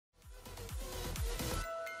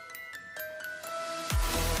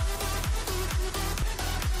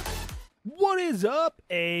is up?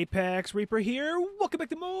 ApexReaper here. Welcome back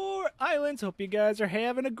to more Islands. Hope you guys are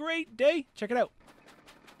having a great day. Check it out.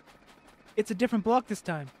 It's a different block this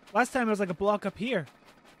time. Last time it was like a block up here.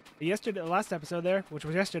 Yesterday, the last episode there, which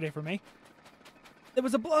was yesterday for me, there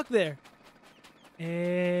was a block there.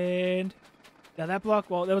 And now that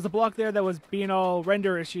block, well, there was a block there that was being all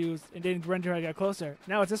render issues and didn't render when I got closer.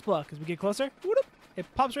 Now it's this block. As we get closer, whoop, it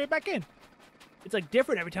pops right back in. It's like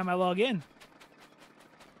different every time I log in.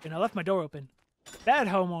 And I left my door open. Bad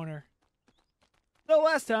homeowner. So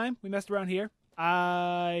last time we messed around here, Did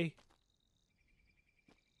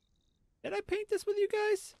I paint this with you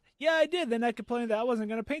guys? Yeah, I did. Then I complained that I wasn't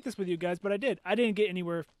going to paint this with you guys, but I did. I didn't get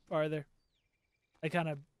anywhere farther. I kind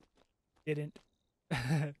of didn't.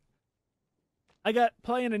 I got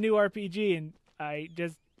playing a new RPG and I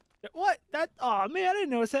just... What? Oh man, I didn't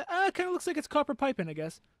notice that. It kind of looks like it's copper piping, I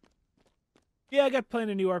guess. Yeah, I got playing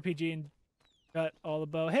a new RPG and got all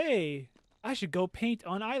about, hey, I should go paint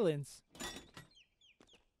on islands.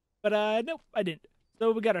 But, nope, I didn't.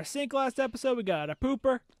 So we got our sink last episode. We got a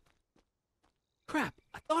pooper. Crap,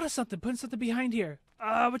 I thought of something, putting something behind here.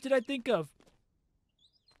 What did I think of?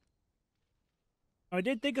 I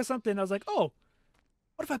did think of something. I was like, oh,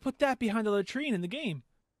 what if I put that behind the latrine in the game?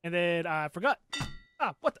 And then I forgot.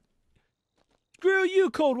 What the? Screw you,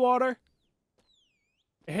 cold water.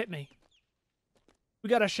 It hit me. We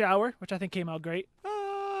got a shower, which I think came out great.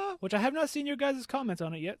 Which I have not seen your guys' comments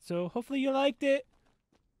on it yet, so hopefully you liked it.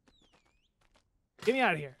 Get me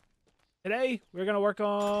out of here. Today, we're going to work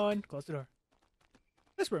on... Close the door.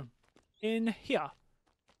 This room. In here.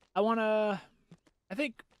 I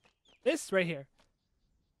think this right here.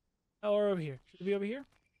 Or over here. Should it be over here?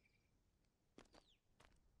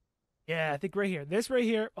 Yeah, I think right here. This right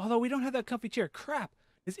here. Although we don't have that comfy chair. Crap.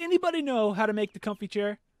 Does anybody know how to make the comfy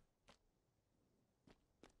chair?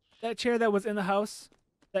 That chair that was in the house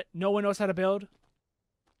that no one knows how to build?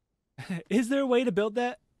 Is there a way to build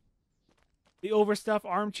that? The overstuffed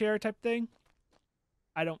armchair type thing?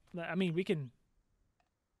 I mean, we can...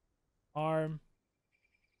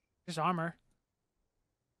 Just armor.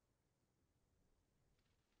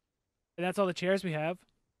 And that's all the chairs we have.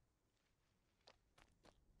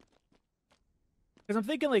 Because I'm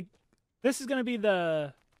thinking, like, this is going to be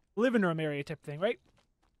the living room area type thing, right?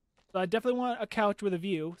 So I definitely want a couch with a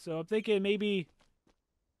view. So I'm thinking maybe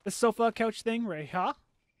the sofa couch thing right here.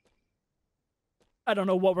 I don't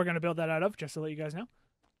know what we're going to build that out of, just to let you guys know.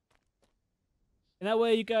 And that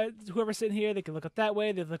way, you guys, whoever's sitting here, they can look up that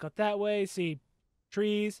way. They look up that way, see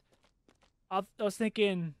trees. I was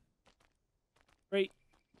thinking right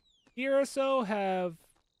here or so have,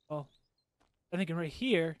 well, I'm thinking right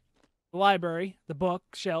here, the library, the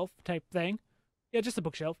bookshelf type thing. Yeah, just a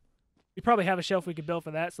bookshelf. We probably have a shelf we could build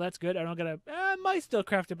for that, so that's good. I might still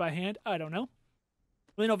craft it by hand. I don't know.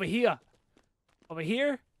 And then over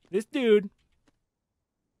here, this dude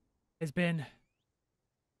has been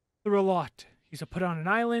through a lot. He's put on an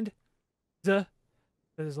island.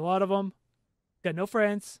 There's a lot of them. He's got no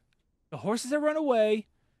friends. The horses have run away.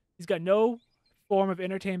 He's got no form of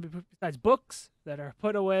entertainment besides books that are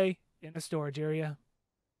put away in a storage area.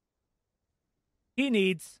 He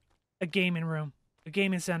needs a gaming room, a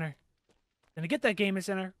gaming center. Gonna get that gaming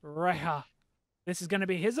center right here. This is gonna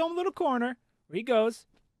be his own little corner where he goes.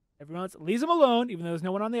 Everyone else leaves him alone, even though there's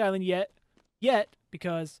no one on the island yet.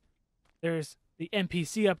 Because there's the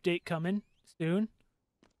NPC update coming soon.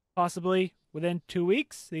 Possibly within 2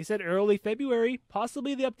 weeks. They said early February.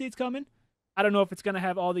 Possibly the update's coming. I don't know if it's gonna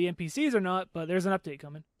have all the NPCs or not, but there's an update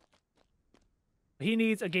coming. He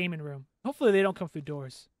needs a gaming room. Hopefully they don't come through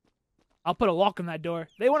doors. I'll put a lock on that door.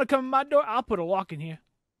 If they want to come in my door, I'll put a lock in here.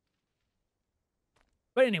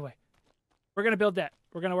 But anyway, we're going to build that.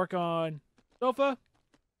 We're going to work on sofa,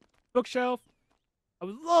 bookshelf. I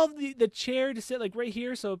would love the chair to sit like right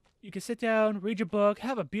here so you can sit down, read your book,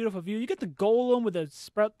 have a beautiful view. You get the golem with a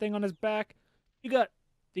sprout thing on his back. You got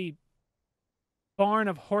the barn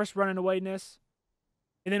of horse running awayness.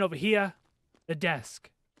 And then over here, the desk.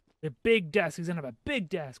 The big desk. He's going to have a big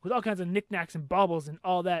desk with all kinds of knickknacks and baubles and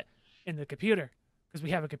all that in the computer. Because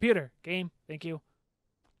we have a computer. Game. Thank you.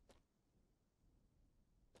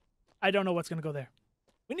 I don't know what's going to go there.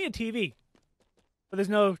 We need a TV. But there's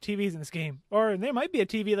no TVs in this game. Or there might be a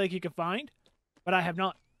TV like you can find. But I have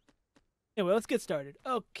not. Anyway, let's get started.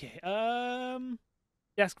 Okay.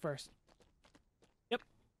 Desk first. Yep.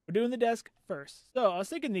 We're doing the desk first. So, I was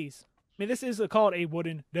thinking these. I mean, this is called a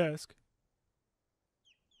wooden desk.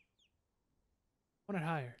 I want it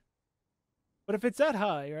higher. But if it's that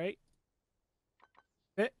high, right?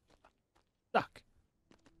 Fit. Stuck.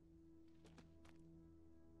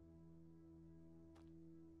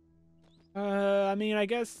 I mean, I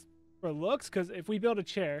guess for looks, because if we build a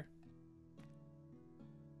chair,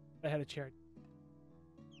 I had a chair.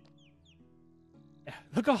 Yeah,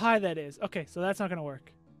 look how high that is. Okay, so that's not gonna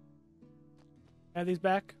work. Have these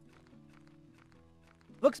back.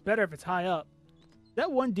 Looks better if it's high up. Is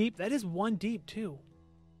that one deep? That is one deep too.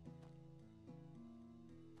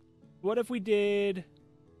 What if we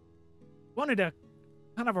wanted a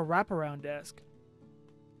kind of a wraparound desk?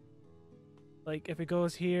 Like if it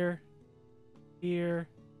goes here, here.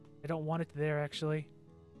 I don't want it there actually.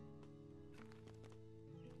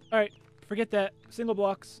 All right, forget that. Single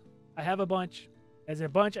blocks. I have a bunch. As a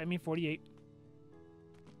bunch, I mean 48.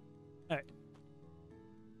 All right.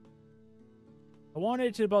 I wanted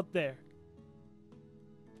it to about there.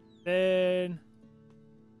 Then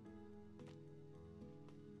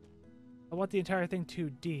I want the entire thing too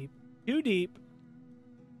deep. Too deep.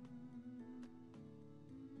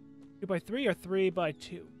 2 by 3 or 3 by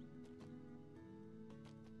 2?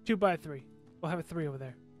 2 by 3. We'll have a 3 over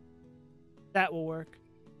there. That will work.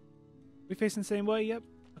 We facing the same way? Yep.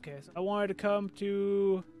 Okay, so I wanted to come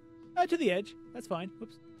to the edge. That's fine.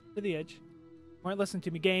 Whoops. To the edge. Weren't listening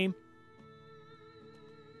to me, game.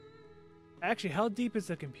 Actually, how deep is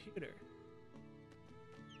the computer?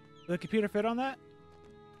 Will the computer fit on that?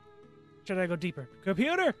 Should I go deeper?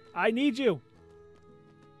 Computer! I need you!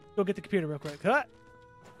 Go get the computer real quick. Huh?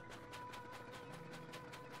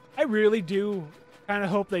 I really do kind of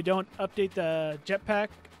hope they don't update the jetpack,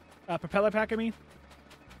 propeller pack, I mean.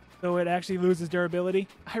 So it actually loses durability.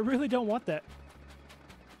 I really don't want that.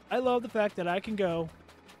 I love the fact that I can go,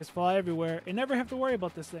 just fly everywhere, and never have to worry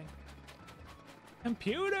about this thing.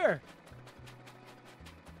 Computer!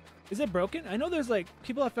 Is it broken? I know there's like,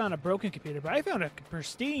 people have found a broken computer, but I found a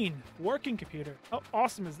pristine working computer. How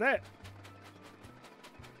awesome is that?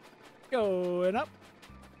 Going up.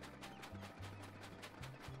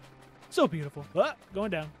 So beautiful. Ah,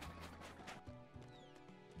 going down.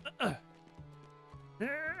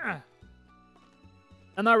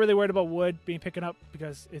 I'm not really worried about wood being picking up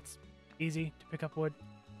because it's easy to pick up wood.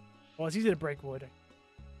 Well, it's easy to break wood.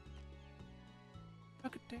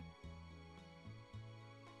 Look at that.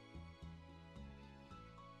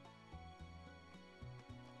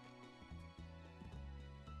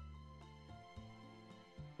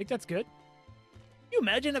 Think that's good? Can you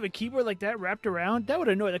imagine having a keyboard like that wrapped around? That would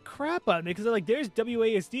annoy the crap out of me because like there's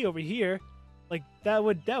WASD over here. Like that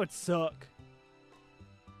would suck.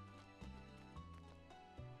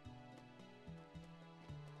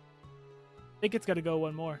 I think it's got to go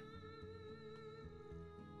one more.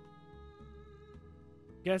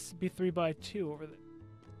 Guess it'd be 3 by 2 over there.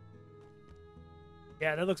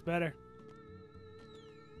 Yeah, that looks better.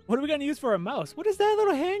 What are we gonna use for a mouse? What is that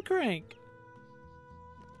little hand crank?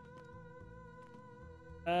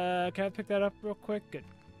 Can I pick that up real quick? Good.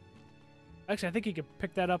 Actually, I think you can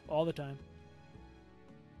pick that up all the time.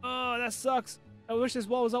 Oh, that sucks. I wish this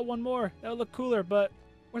wall was up one more. That would look cooler, but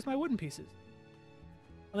where's my wooden pieces?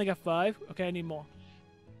 I only got 5. Okay, I need more.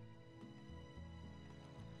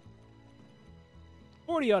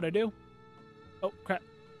 40 ought to do. Oh, crap.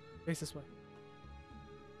 Face this way.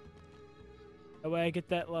 That way I get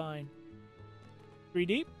that line. 3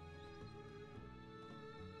 deep.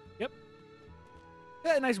 Yep.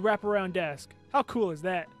 That nice wraparound desk. How cool is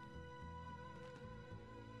that?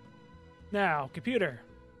 Now, computer.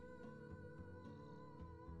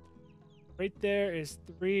 Right there is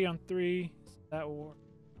 3 on 3. So that will work.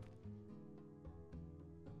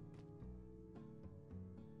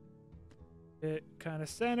 It kind of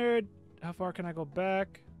centered. How far can I go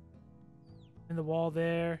back? In the wall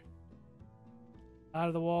there. Out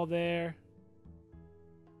of the wall there.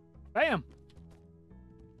 Bam!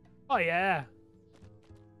 Oh yeah.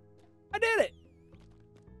 I did it!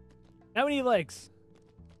 Now we need legs.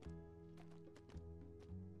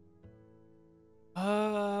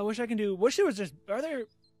 Wish I can do... Wish there was just... Are there...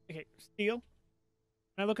 Okay, steel.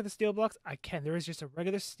 Can I look at the steel blocks? I can. There is just a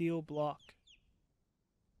regular steel block.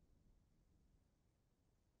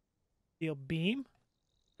 Steel beam? Is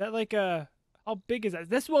that like a... How big is that?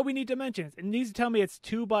 This is what we need to mention. It needs to tell me it's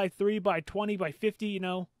 2 by 3 by 20 by 50, you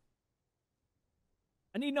know.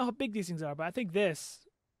 I need to know how big these things are, but I think this...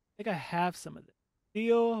 I think I have some of this.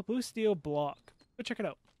 Steel, blue steel block. Go check it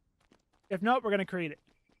out. If not, we're going to create it.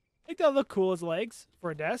 I think that'll look cool as legs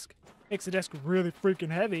for a desk. Makes the desk really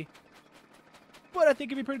freaking heavy. But I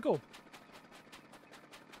think it'd be pretty cool.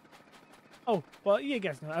 Oh, well, you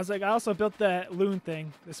guys know. I was like, I also built that loon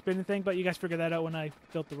thing, the spinning thing, but you guys figured that out when I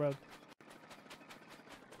built the road.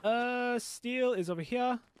 Steel is over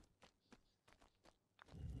here.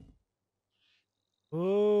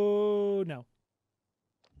 Oh, no.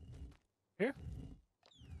 Here?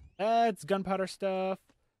 That's gunpowder stuff.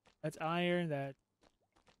 That's iron. That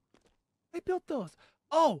I built those.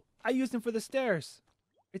 Oh, I used them for the stairs.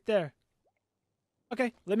 Right there.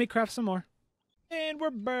 Okay, let me craft some more. And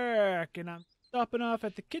we're back. And I'm stopping off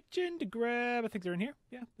at the kitchen to grab. I think they're in here.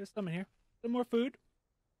 Yeah, there's some in here. Some more food.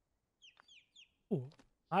 Ooh,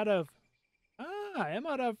 out of. I am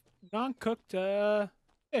out of non-cooked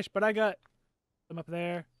fish, but I got some up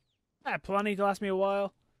there. I had plenty to last me a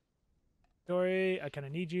while. Sorry, I kind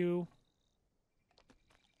of need you.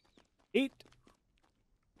 Eat.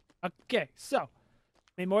 Okay, so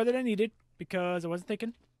made more than I needed because I wasn't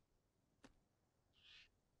thinking.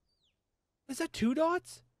 Is that 2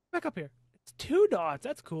 dots? Back up here. It's 2 dots.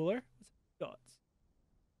 That's cooler. It's dots.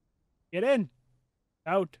 Get in.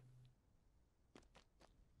 Out.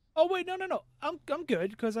 Oh wait, no. I'm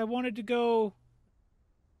good because I wanted to go.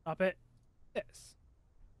 Stop it. This.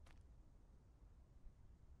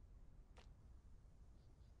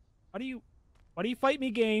 Why do you fight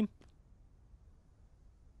me, game?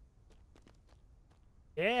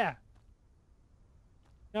 Yeah.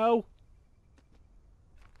 No.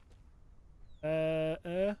 Get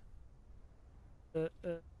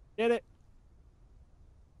it.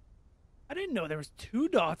 I didn't know there was 2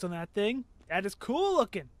 dots on that thing. That is cool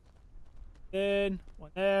looking. Then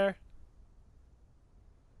one there.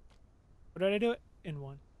 What did I do it? In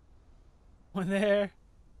one. One there.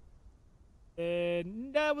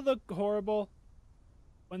 Then that would look horrible.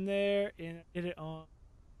 One there, and I did it on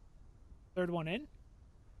third one in.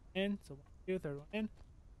 So 1, 2, third one in.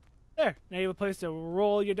 There. Now you have a place to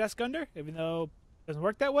roll your desk under, even though it doesn't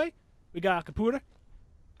work that way. We got a computer.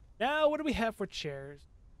 Now what do we have for chairs?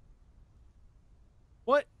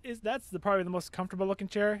 That's probably the most comfortable looking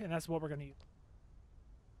chair, and that's what we're gonna use.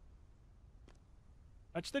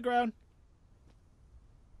 Touch the ground.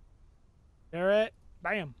 There it.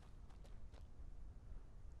 Bam.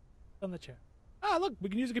 On the chair. Ah, look, we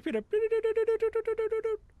can use a computer.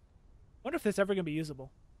 Wonder if this is ever gonna be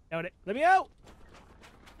usable. Doubt it. Let me out!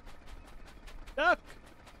 Duck!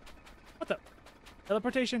 What the?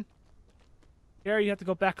 Teleportation? Here, you have to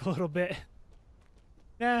go back a little bit.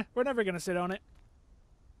 Nah, we're never gonna sit on it.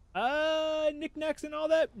 Knickknacks and all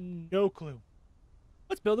that? No clue.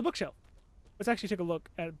 Let's build a bookshelf. Let's actually take a look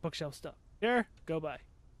at bookshelf stuff. There, go by.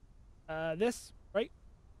 This, right?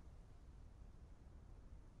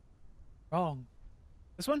 Wrong.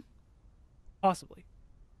 This one? Possibly.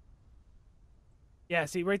 Yeah,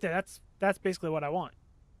 see, right there, that's basically what I want.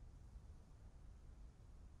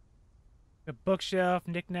 A bookshelf,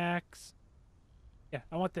 knickknacks. Yeah,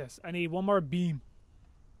 I want this. I need one more beam.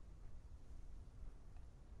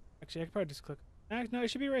 Actually, I could probably just click. No, it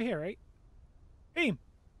should be right here, right? Beam!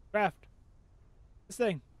 Craft. This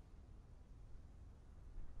thing.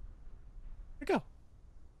 Where'd it go?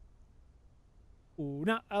 Ooh,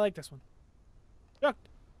 no, I like this one. Ducked.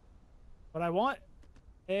 What I want.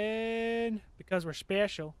 And because we're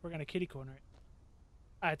special, we're gonna kitty corner it.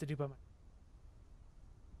 I have to do by my.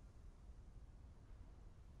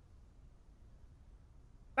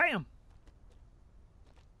 Bam!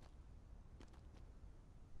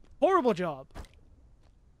 Horrible job.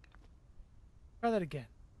 Try that again.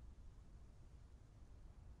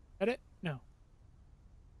 Edit? No.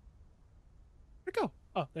 Where'd it go?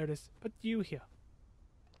 Oh, there it is. Put you here.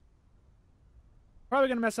 Probably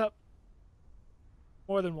gonna mess up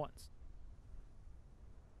more than once.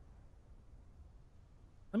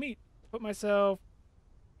 Let me put myself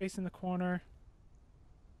facing the corner.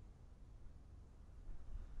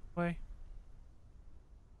 Way.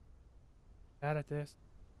 Bad at this.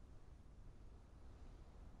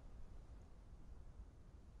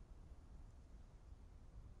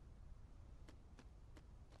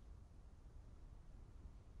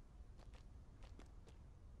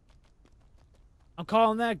 I'm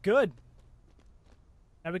calling that good.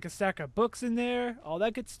 Now we can stack our books in there, all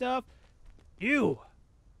that good stuff. A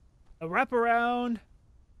wraparound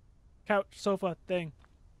couch sofa thing.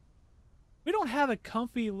 We don't have a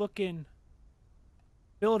comfy looking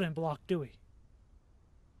building block, do we?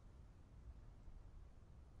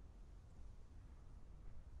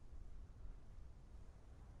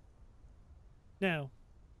 No.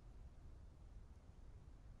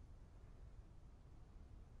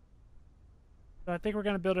 So I think we're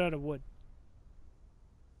going to build it out of wood.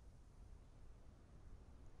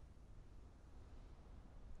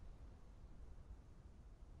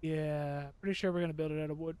 Yeah, pretty sure we're going to build it out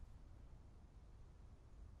of wood.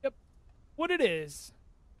 Yep. Wood it is.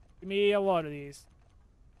 Give me a lot of these.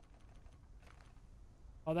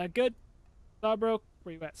 All that good? Saw broke.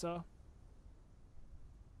 Where you at, saw?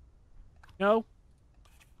 No.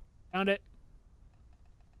 Found it.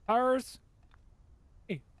 Powers.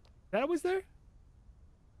 Hey, is that always there?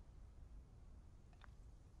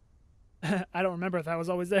 I don't remember if that was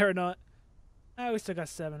always there or not. We still got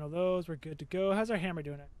 7 of those. We're good to go. How's our hammer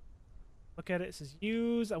doing it? Look at it. It says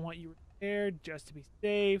use. I want you repaired just to be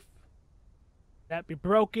safe. That be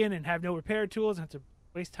broken and have no repair tools and have to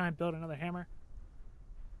waste time building another hammer.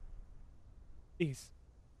 These.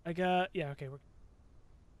 I got... Yeah, okay.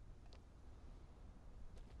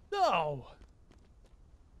 No!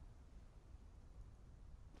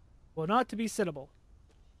 Well, not to be sittable.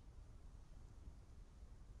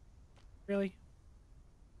 Really?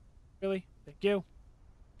 Really? Thank you.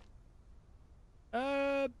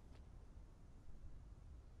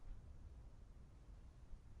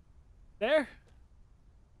 There.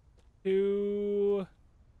 To...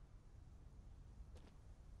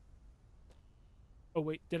 Oh,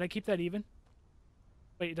 wait. Did I keep that even?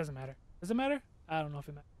 Wait, it doesn't matter. Does it matter? I don't know if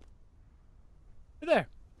it matters. There.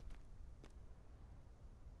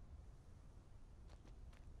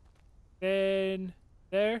 Then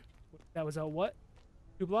there. That was out what?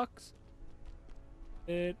 2 blocks?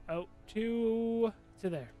 Then out 2 to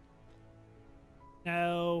there.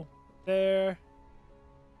 Now there.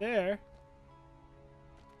 There.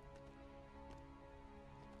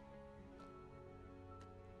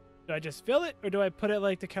 Do I just fill it, or do I put it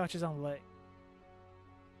like the couch is on the leg?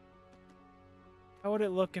 How would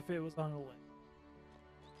it look if it was on the leg?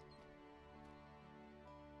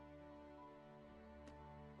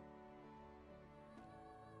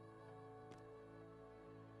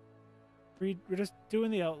 We're just doing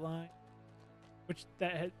the outline, which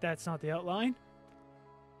that's not the outline.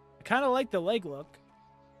 I kind of like the leg look.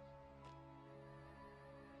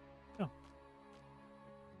 Oh.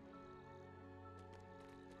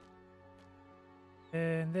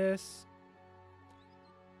 And this.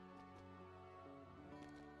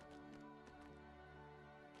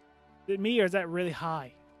 Is it me, or is that really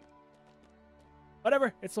high?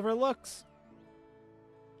 Whatever, it's for looks.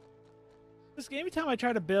 This every time I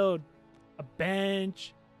try to build a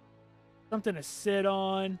bench, something to sit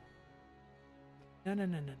on.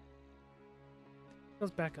 No. Goes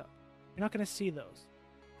back up. You're not going to see those.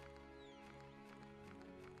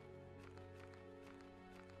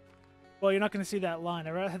 Well, you're not going to see that line.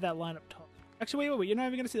 I'd rather have that line up top. Actually, wait. You're not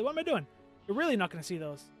even going to see that. What am I doing? You're really not going to see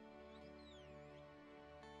those.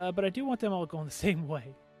 But I do want them all going the same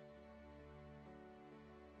way.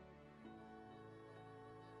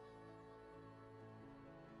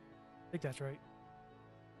 I think that's right.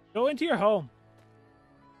 Go into your home.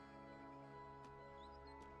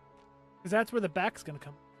 Because that's where the back's going to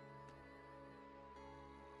come.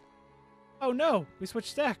 Oh no, we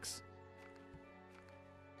switched stacks.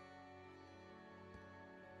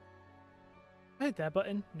 I hit that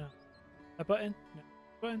button. No. That button? No.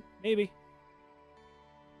 Button? Maybe.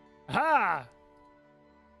 Aha!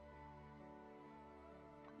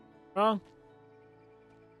 Wrong.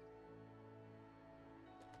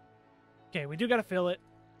 Okay, we do gotta fill it.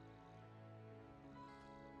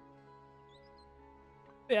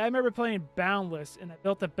 Yeah, I remember playing Boundless, and I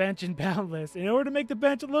built a bench in Boundless. In order to make the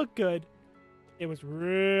bench look good, it was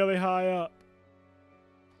really high up.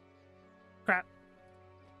 Crap.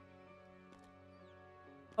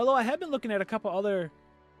 Although I have been looking at a couple other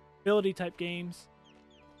ability type games.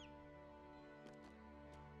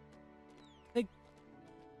 I think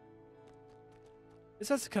this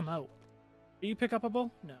has to come out. Are you pick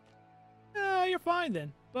upable? No. You're fine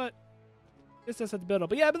then. But this does have to build up.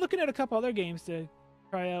 But yeah, I've been looking at a couple other games to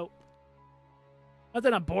try out. Not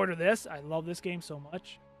that I'm bored of this. I love this game so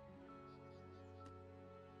much.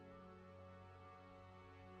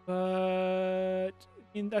 But I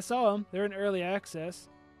mean, I saw them. They're in early access.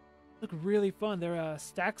 Look really fun. They're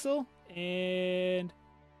Staxel and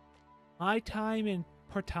My Time in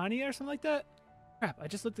Portania or something like that. Crap, I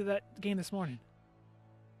just looked at that game this morning.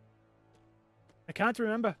 I can't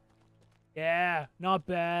remember. Yeah, not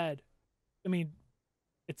bad. I mean,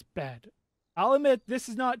 it's bad. I'll admit, this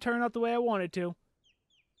is not turning out the way I wanted to.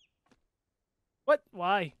 What?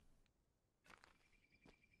 Why?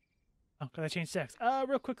 Oh, because I changed sex.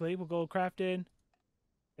 Real quickly, we'll go crafting.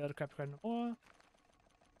 Be able to craft no more.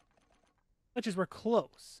 Such as we're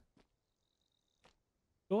close.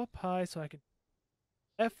 Go up high so I can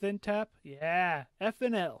F then tap. Yeah, F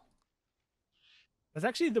then L. That's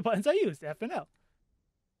actually the buttons I used, F and L.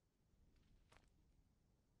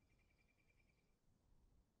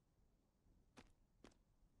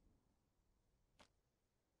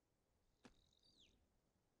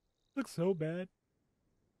 Looks so bad.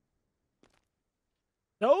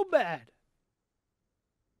 So bad.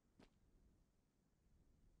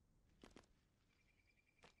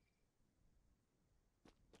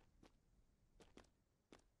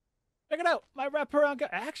 Check it out. My Raparanga.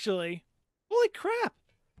 Actually, holy crap.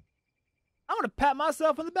 want to pat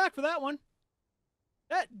myself on the back for that one.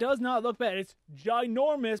 That does not look bad. It's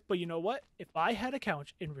ginormous, but you know what? If I had a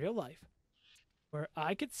couch in real life where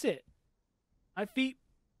I could sit, my feet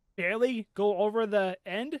barely go over the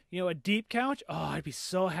end, you know, a deep couch, oh, I'd be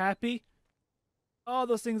so happy. Oh,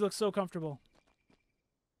 those things look so comfortable.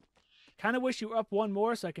 Kind of wish you were up one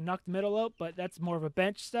more so I can knock the middle out, but that's more of a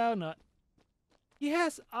bench style, not...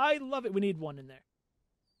 Yes, I love it. We need one in there.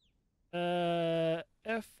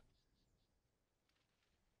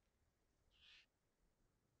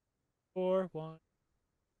 F4-1.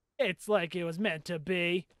 It's like it was meant to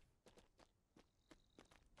be.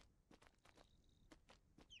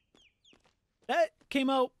 That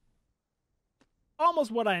came out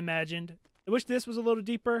almost what I imagined. I wish this was a little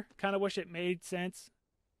deeper. Kind of wish it made sense.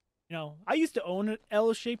 You know, I used to own an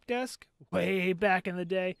L-shaped desk way back in the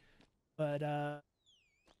day, but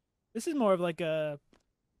this is more of like a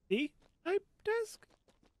C-type desk.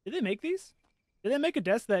 Did they make these? Did they make a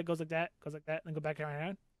desk that goes like that, and then go back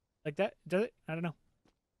around? Like that? Does it? I don't know.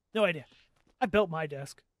 No idea. I built my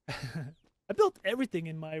desk. I built everything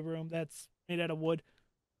in my room that's made out of wood.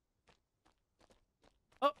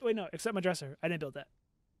 Oh, wait, no, except my dresser. I didn't build that.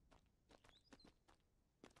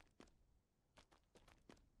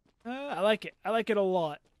 I like it. I like it a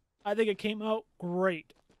lot. I think it came out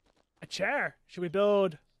great. A chair. Should we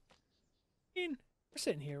build? I mean, we're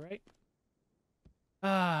sitting here, right?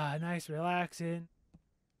 Ah, nice, relaxing.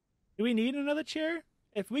 Do we need another chair?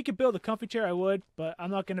 If we could build a comfy chair, I would, but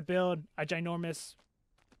I'm not going to build a ginormous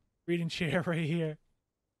reading chair right here.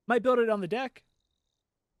 Might build it on the deck.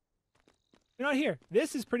 You're not here.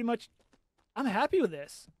 This is pretty much... I'm happy with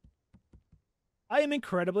this. I am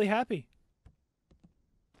incredibly happy.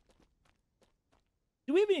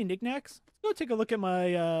 Do we have any knickknacks? Let's go take a look at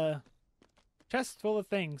my chest full of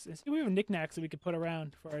things and see if we have knickknacks that we could put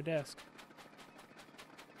around for our desk.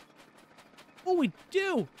 Oh, we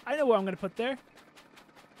do! I know what I'm going to put there.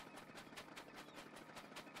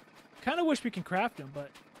 Kind of wish we can craft them, but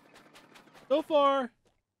so far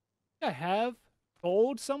I have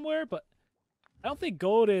gold somewhere, but I don't think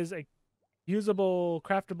gold is a usable,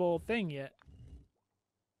 craftable thing yet.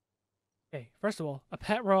 Okay, first of all, a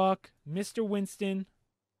pet rock, Mr. Winston.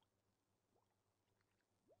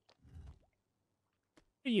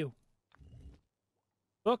 Who are you?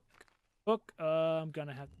 Book. I'm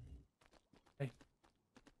gonna have... Okay.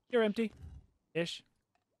 You're empty. Ish.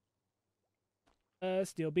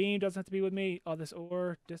 Steel beam doesn't have to be with me. All this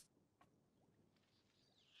ore,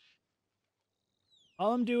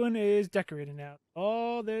 all I'm doing is decorating now.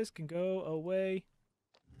 All this can go away.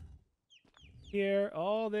 Here,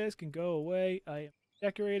 all this can go away. I am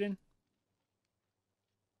decorating.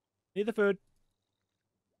 Need the food.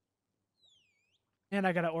 And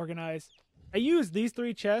I gotta organize. I use these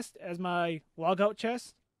 3 chests as my logout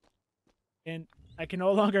chest. And I can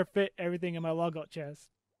no longer fit everything in my logout chest.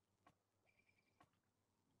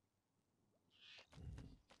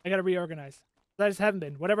 I gotta reorganize. I just haven't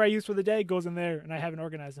been. Whatever I use for the day goes in there, and I haven't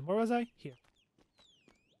organized them. Where was I? Here.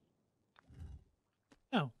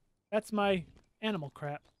 No. That's my animal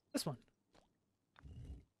crap. This one.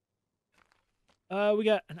 We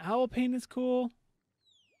got an owl paint that's cool.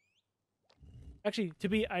 Actually, to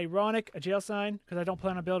be ironic, a jail sign, because I don't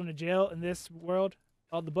plan on building a jail in this world.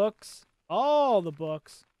 All the books. All the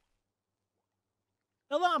books.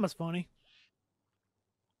 The llama's funny.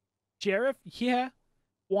 Sheriff? Yeah.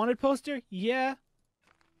 Wanted poster? Yeah.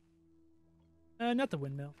 Not the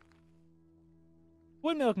windmill.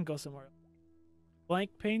 Windmill can go somewhere else.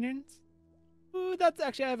 Blank paintings? Ooh, that's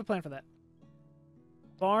actually, I have a plan for that.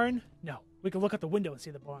 Barn? No. We can look out the window and see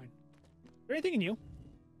the barn. Is there anything in you?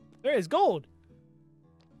 There is gold!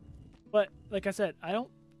 But, like I said, I don't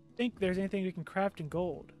think there's anything we can craft in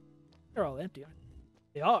gold. They're all empty, aren't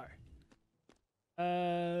they? They are.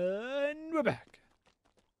 And we're back.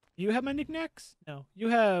 Do you have my knickknacks? No. You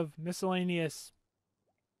have miscellaneous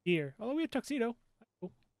gear. Although we have tuxedo. Oh,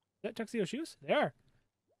 is that tuxedo shoes? They are.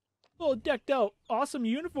 Little decked out, awesome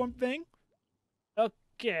uniform thing.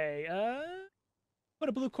 Okay, put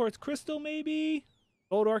a blue quartz crystal maybe.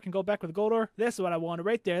 Gold ore can go back with gold ore. This is what I wanted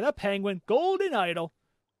right there. The penguin. Golden idol.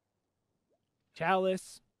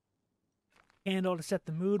 Chalice. Candle to set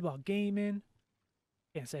the mood while gaming.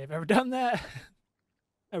 Can't say I've ever done that.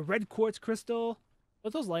 A red quartz crystal.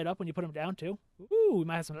 Don't those light up when you put them down too? Ooh, we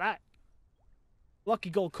might have some light. Lucky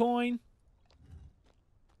gold coin.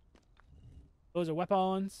 Those are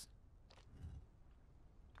weapons.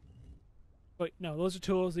 Wait, no, those are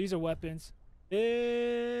tools. These are weapons.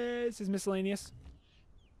 This is miscellaneous.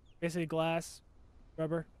 Basically glass,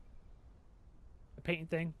 rubber, a painting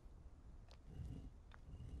thing.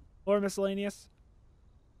 Or miscellaneous.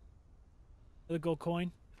 The gold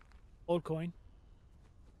coin. Old coin.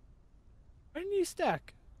 Why didn't you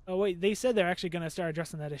stack? Oh, wait. They said they're actually going to start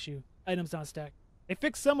addressing that issue. Items don't stack. They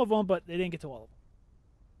fixed some of them, but they didn't get to all of them.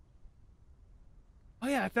 Oh,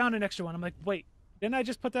 yeah. I found an extra one. I'm like, wait. Didn't I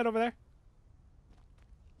just put that over there?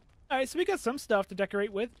 All right. So we got some stuff to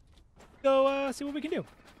decorate with. Go see what we can do.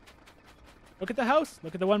 Look at the house.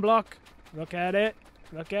 Look at the one block. Look at it.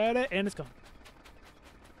 Look at it. And it's gone.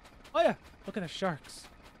 Oh, yeah. Look at the sharks.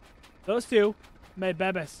 Those two made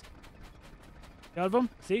babies. Got of them?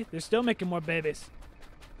 See? They're still making more babies.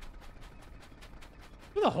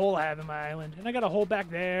 Look at the hole I have in my island. And I got a hole back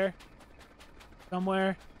there.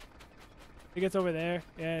 Somewhere. It gets over there.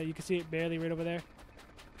 Yeah, you can see it barely right over there.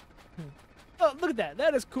 Oh, look at that.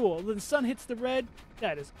 That is cool. The sun hits the red.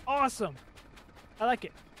 That is awesome. I like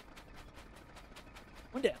it.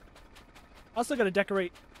 One down. Also got to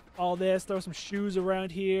decorate all this. Throw some shoes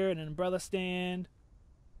around here. An umbrella stand.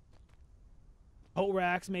 Coat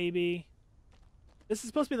racks, maybe. This is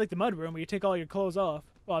supposed to be like the mud room where you take all your clothes off.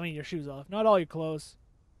 Well, I mean your shoes off. Not all your clothes.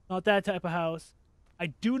 Not that type of house. I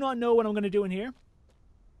do not know what I'm going to do in here.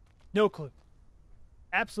 No clue.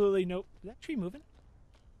 Absolutely no. Is that tree moving?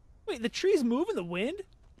 Wait, the tree's moving the wind?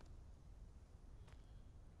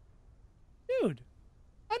 Dude,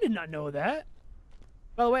 I did not know that.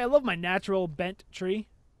 By the way, I love my natural bent tree.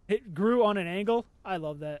 It grew on an angle. I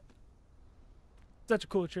love that. Such a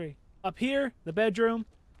cool tree. Up here, the bedroom.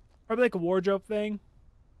 Probably like a wardrobe thing.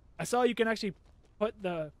 I saw you can actually put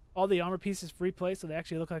all the armor pieces replaced so they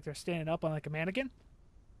actually look like they're standing up on like a mannequin.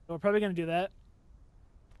 So we're probably going to do that.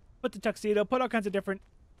 Put the tuxedo, put all kinds of different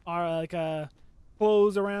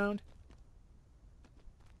clothes around.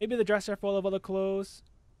 Maybe the dresser full of other clothes.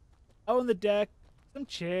 Out on the deck, some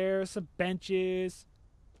chairs, some benches.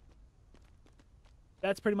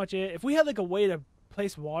 That's pretty much it. If we had like a way to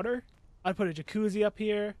place water, I'd put a jacuzzi up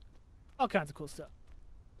here. All kinds of cool stuff.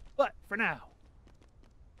 But for now,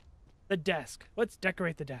 the desk. Let's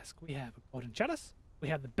decorate the desk. We have a golden chalice. We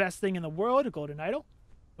have the best thing in the world, a golden idol,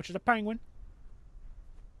 which is a penguin.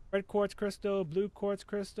 Red quartz crystal, blue quartz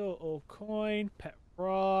crystal, old coin, pet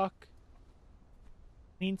rock,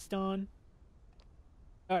 greenstone.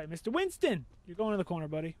 All right, Mr. Winston, you're going to the corner,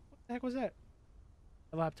 buddy. What the heck was that?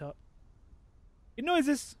 A laptop. Good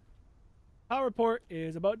noises. Power report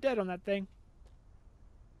is about dead on that thing.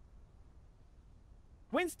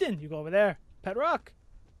 Winston, you go over there. Pet rock,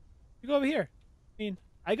 you go over here. I mean,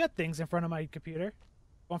 I got things in front of my computer.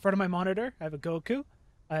 In front of my monitor, I have a Goku.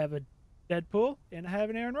 I have a Deadpool, and I have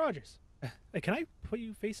an Aaron Rodgers. Hey, can I put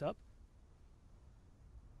you face up?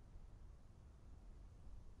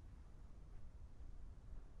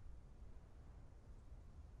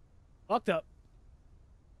 Locked up.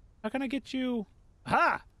 How can I get you?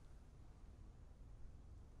 Ha!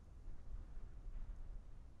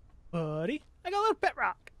 Buddy, I got a little pet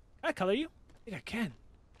rock. Can I color you? I think I can.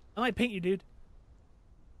 I might paint you, dude.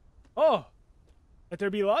 Oh, let there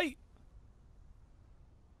be light.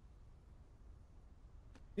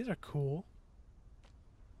 These are cool.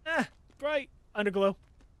 Ah, bright. Underglow.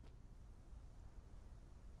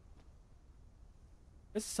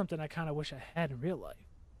 This is something I kind of wish I had in real life.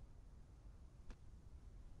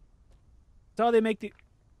 So they make the...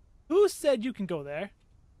 Who said you can go there?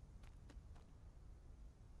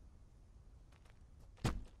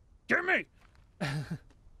 Jimmy!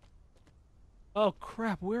 Oh,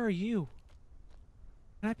 crap. Where are you?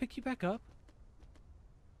 Can I pick you back up?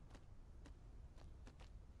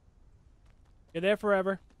 You're there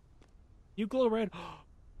forever. You glow red.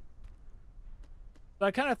 So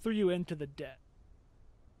I kind of threw you into the debt.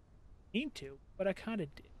 Mean to, but I kind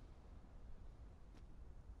of did.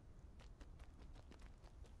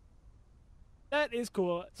 That is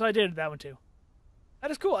cool. So I did that one too.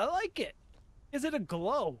 That is cool. I like it. Is it a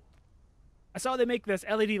glow? I saw they make this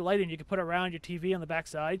LED lighting you can put around your TV on the back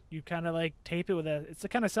side. You kind of like tape it with it's a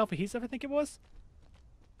kind of self-adhesive, I think it was.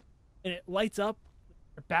 And it lights up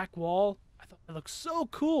your back wall. I thought it looked so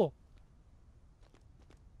cool.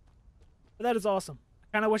 But that is awesome.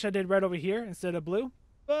 I kind of wish I did red over here instead of blue.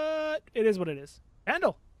 But it is what it is.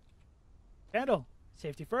 Candle. Candle.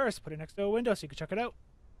 Safety first. Put it next to a window so you can check it out.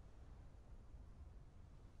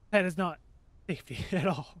 That is not safety at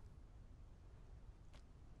all.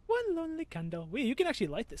 One lonely candle. Wait, you can actually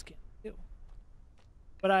light this candle too.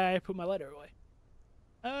 But I put my lighter away.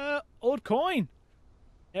 Old coin.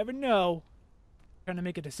 Never know. Trying to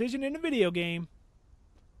make a decision in a video game.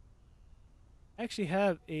 I actually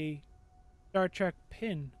have a Star Trek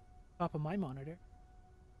pin top of my monitor.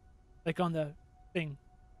 Like on the thing.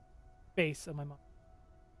 Base of my monitor.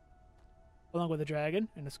 Along with a dragon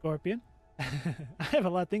and a scorpion. I have a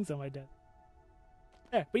lot of things on my desk.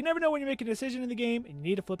 Yeah, but you never know when you make a decision in the game and you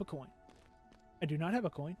need to flip a coin. I do not have a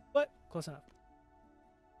coin, but close enough.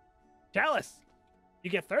 Chalice! You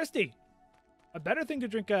get thirsty! A better thing to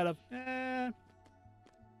drink out of.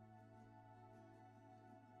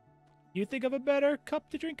 You think of a better cup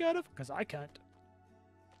to drink out of? Because I can't.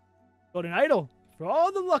 Golden Idol! For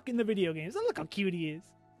all the luck in the video games. Oh, look how cute he is.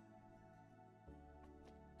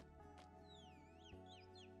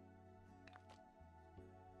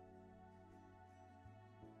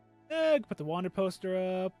 We can put the wander poster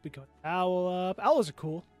up. We can put the owl up. Owls are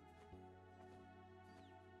cool.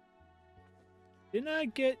 Didn't I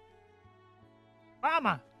get...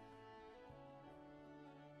 Mama!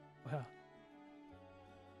 Wow.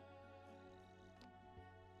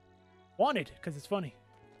 Wanted, because it's funny.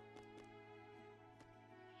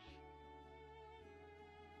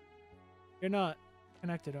 You're not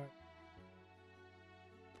connected, are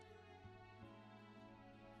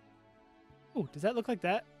you? Ooh, does that look like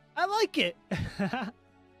that? I like it!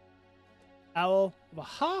 Owl.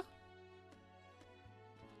 Aha!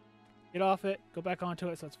 Get off it. Go back onto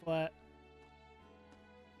it so it's flat.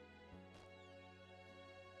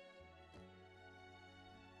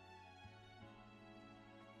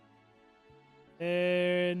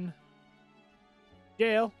 Then...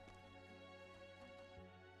 Jail.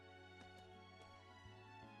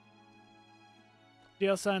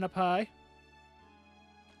 Jail sign up high.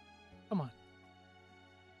 Come on.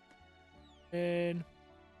 And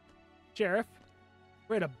sheriff.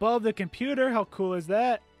 Right above the computer. How cool is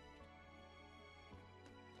that?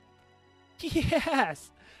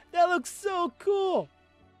 Yes! That looks so cool!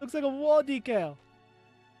 Looks like a wall decal.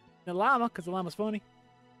 The llama, because the llama's funny.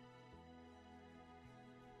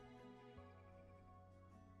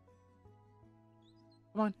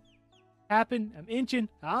 Come on. Happen. I'm inching.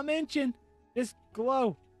 I'm inching. Just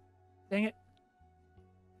glow. Dang it.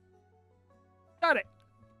 Got it.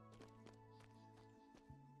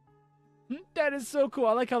 That is so cool.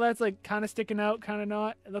 I like how that's like kind of sticking out, kind of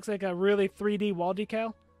not. It looks like a really 3D wall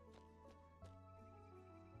decal.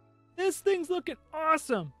 This thing's looking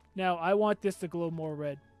awesome. Now, I want this to glow more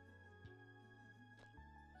red.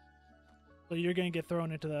 So you're going to get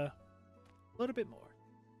thrown into the... a little bit more.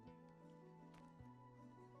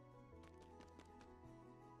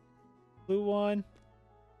 Blue one.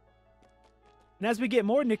 And as we get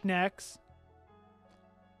more knickknacks...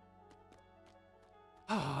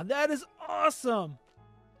 Ah, that is awesome!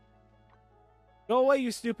 Go away,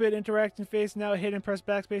 you stupid interacting face. Now hit and press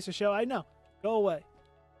backspace to show. I know. Go away.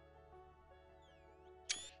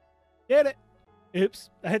 Get it! Oops.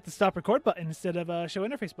 I hit the stop record button instead of show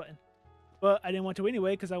interface button. But I didn't want to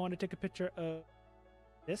anyway because I wanted to take a picture of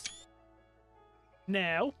this.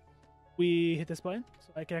 Now, we hit this button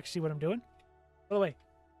so I can actually see what I'm doing. By the way,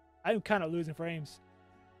 I'm kind of losing frames.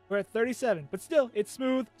 We're at 37, but still, it's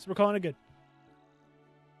smooth, so we're calling it good.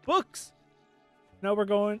 Books! Now we're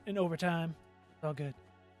going in overtime. It's all good.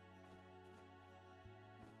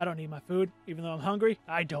 I don't need my food, even though I'm hungry.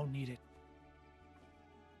 I don't need it.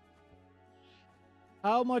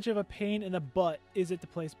 How much of a pain in the butt is it to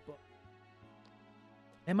place book?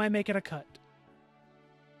 Am I making a cut?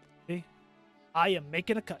 See? I am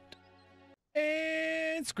making a cut.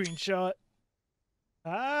 And screenshot.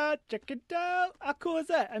 Ah, check it out. How cool is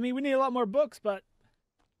that? I mean, we need a lot more books, but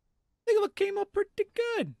I think it came up pretty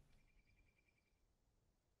good.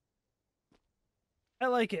 I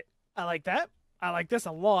like it. I like that. I like this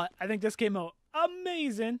a lot. I think this came out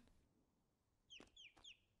amazing.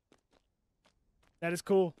 That is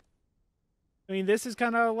cool. I mean, this is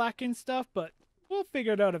kind of lacking stuff, but we'll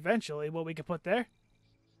figure it out eventually what we can put there.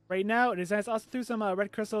 Right now, it is nice. I also threw some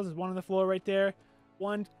red crystals. There's one on the floor right there.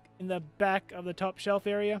 One in the back of the top shelf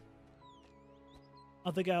area. I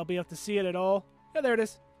don't think I'll be able to see it at all. Yeah, there it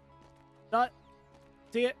is. Not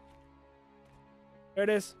see it. There it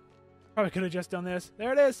is. Probably could have just done this.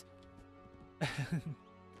 There it is.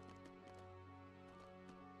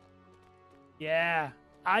 Yeah.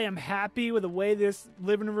 I am happy with the way this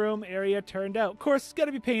living room area turned out. Of course, it's got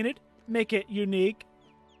to be painted. Make it unique.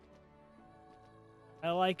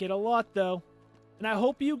 I like it a lot, though. And I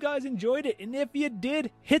hope you guys enjoyed it. And if you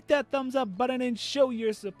did, hit that thumbs up button and show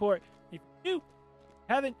your support. If you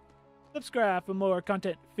haven't, subscribe for more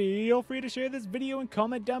content. Feel free to share this video and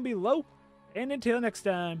comment down below. And until next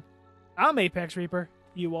time, I'm ApexReaper.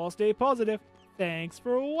 You all stay positive. Thanks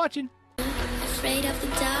for watching. Afraid of the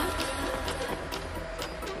dark?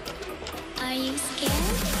 Are you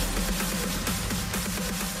scared?